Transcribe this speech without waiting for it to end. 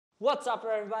What's up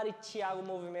everybody, Thiago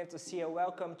Movimentos here,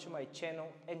 welcome to my channel,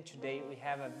 and today we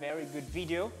have a very good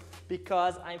video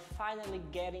because I'm finally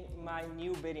getting my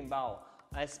new berimbau.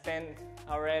 I spent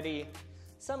already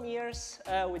some years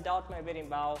without my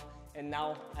berimbau, and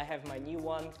now I have my new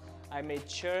one. I made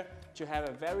sure to have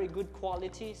a very good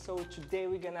quality, so today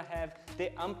we're gonna have the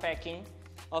unpacking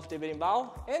of the berimbau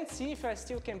and see if I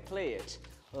still can play it.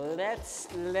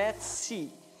 Let's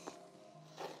see.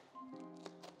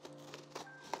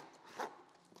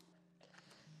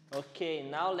 Okay,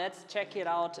 now let's check it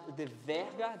out. The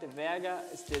verga. The verga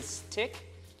is the stick,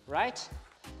 right?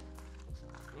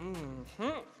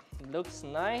 Looks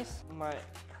nice. My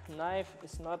knife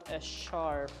is not as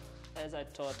sharp as I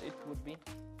thought it would be.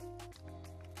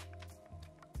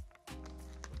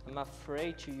 I'm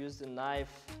afraid to use the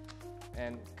knife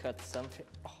and cut something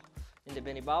in the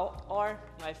berimbau or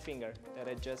my finger that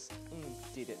I just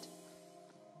did it.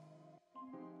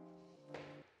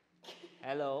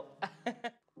 Hello.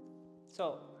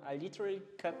 So I literally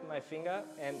cut my finger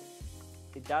and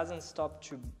it doesn't stop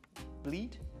to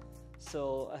bleed.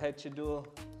 So I had to do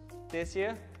this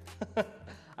here.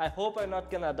 I hope I'm not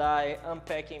gonna die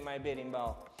unpacking my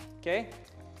berimbau. Okay,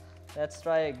 let's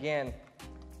try again.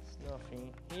 There's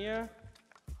nothing here.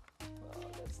 Oh,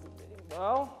 that's the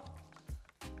berimbau.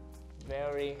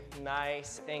 Very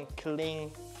nice and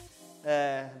clean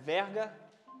verga.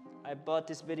 I bought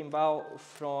this berimbau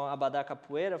from Abadá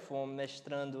Capoeira, from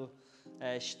Mestrando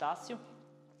Estácio,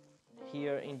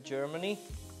 here in Germany.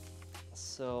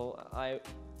 So I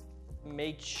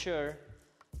made sure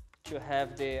to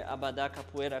have the Abadá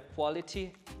Capoeira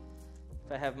quality.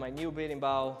 If I have my new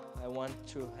berimbau, I want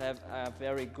to have a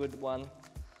very good one.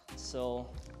 So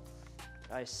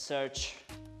I search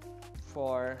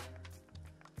for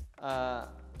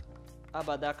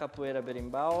Abadá Capoeira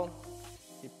berimbau.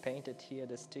 He painted here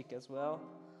the stick as well.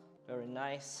 Very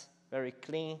nice, very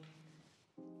clean.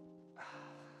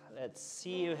 Let's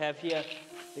see, you have here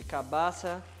the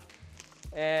cabaça.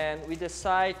 And we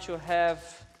decide to have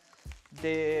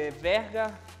the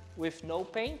verga with no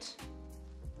paint,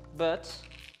 but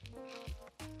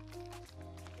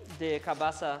the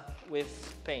cabaça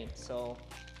with paint, so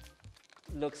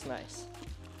looks nice.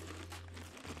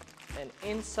 And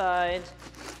inside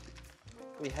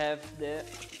we have the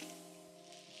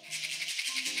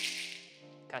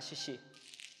caxixi.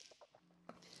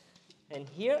 And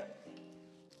here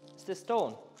is the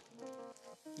stone.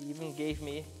 He even gave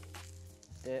me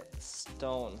the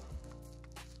stone.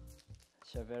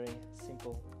 It's a very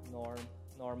simple,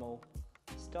 normal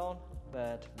stone,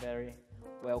 but very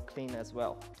well clean as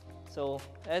well. So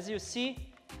as you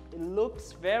see, it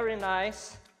looks very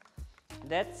nice.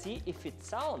 Let's see if it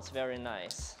sounds very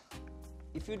nice.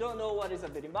 If you don't know what is a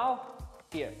berimbau,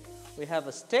 here we have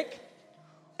a stick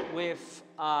with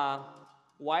a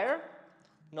wire.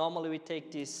 Normally we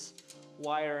take this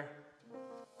wire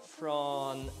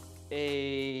from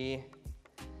a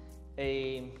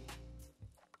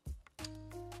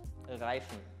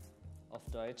Reifen of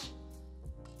Deutsch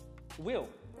wheel,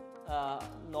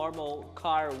 normal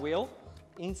car wheel.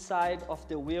 Inside of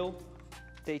the wheel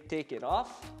they take it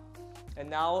off, and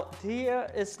now here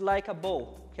is like a bow,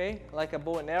 okay, like a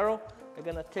bow and arrow. I'm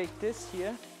gonna take this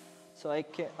here so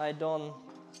I don't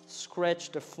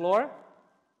scratch the floor.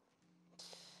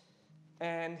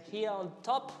 And here on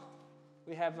top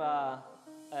we have a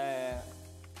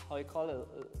how you call it,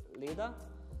 leather,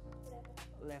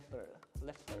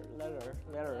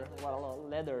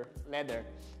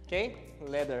 okay,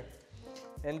 leather.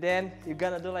 And then you're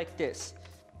gonna do like this.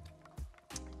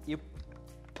 You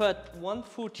put one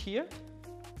foot here,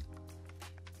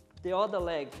 the other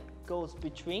leg goes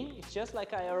between. It's just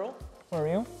like an arrow for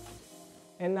you.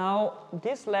 And now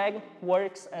this leg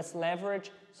works as leverage,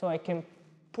 so I can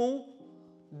pull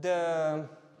the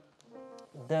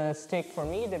stick for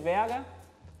me, the verga.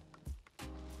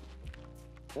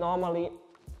 Normally,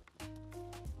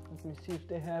 let me see if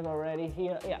they have already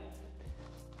here. Yeah,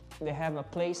 they have a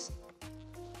place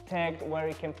tagged where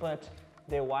you can put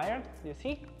the wire. You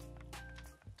see?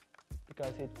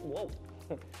 Because it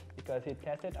because it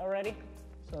tested already.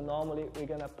 So normally we're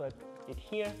gonna put it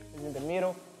here, it's in the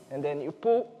middle, and then you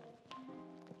pull,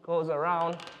 it goes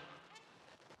around.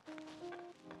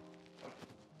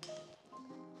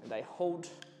 And I hold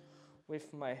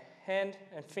with my hand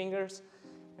and fingers,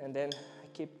 and then I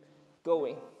keep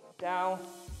going down,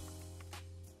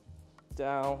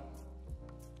 down.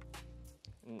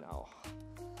 Now,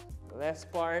 the last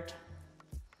part.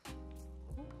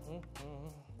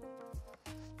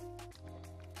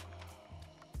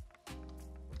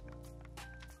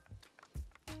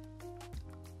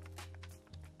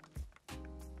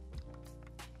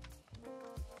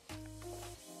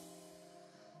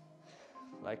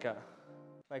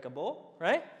 like a bow,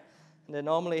 right? And then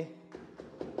normally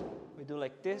we do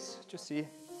like this to see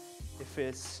if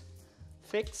it's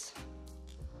fixed.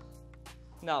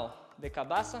 Now, the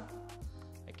cabaça,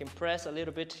 I can press a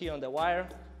little bit here on the wire,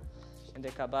 and the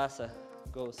cabaça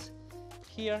goes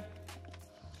here.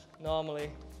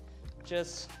 Normally,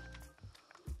 just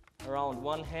around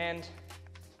one hand.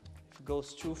 If it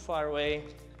goes too far away,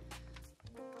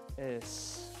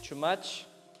 it's too much.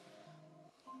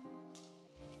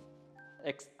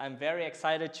 I'm very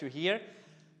excited to hear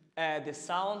the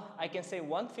sound. I can say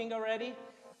one thing already.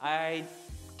 I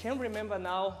can't remember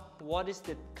now what is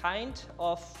the kind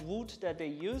of wood that they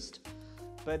used,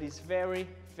 but it's very,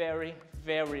 very,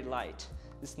 very light.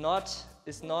 It's not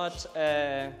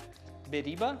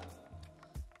beriba.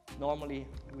 Normally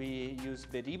we use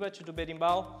beriba to do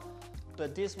berimbau,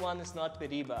 but this one is not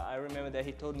beriba. I remember that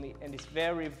he told me, and it's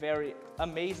very, very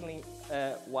amazingly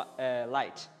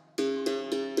light.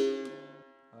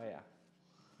 Oh yeah,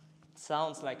 it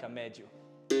sounds like a médio.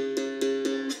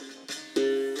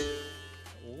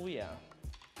 Oh yeah.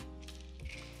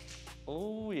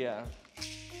 Oh yeah.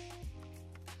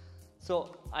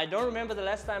 So I don't remember the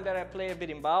last time that I played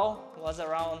berimbau. It was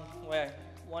around, where,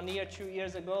 1 year, 2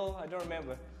 years ago? I don't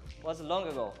remember. It was long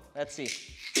ago. Let's see.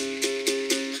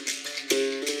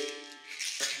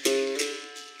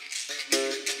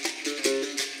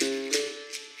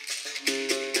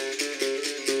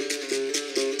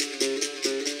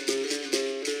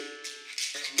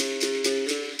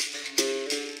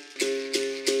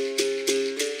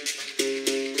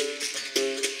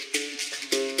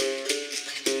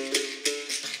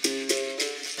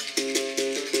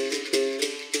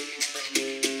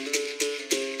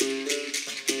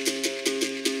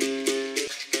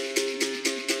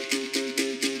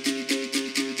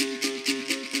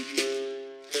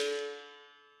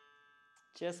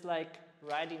 Just like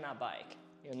riding a bike,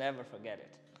 you'll never forget it.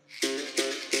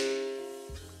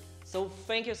 So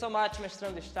thank you so much,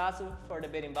 Mestrando Estácio, for the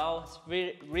berimbau. It's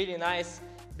really, really nice,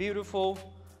 beautiful.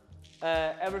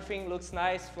 Everything looks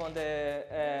nice from the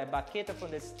baqueta, from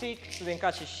the stick, to the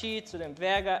encaixixi, to the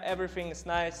enverga. Everything is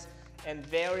nice and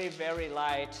very, very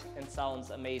light and sounds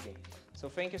amazing. So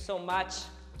thank you so much.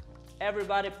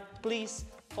 Everybody, please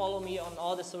follow me on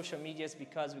all the social medias,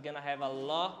 because we're gonna have a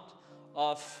lot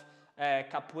of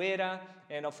capoeira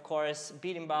and of course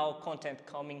berimbau content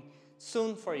coming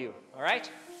soon for you. All right,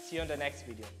 see you on the next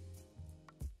video.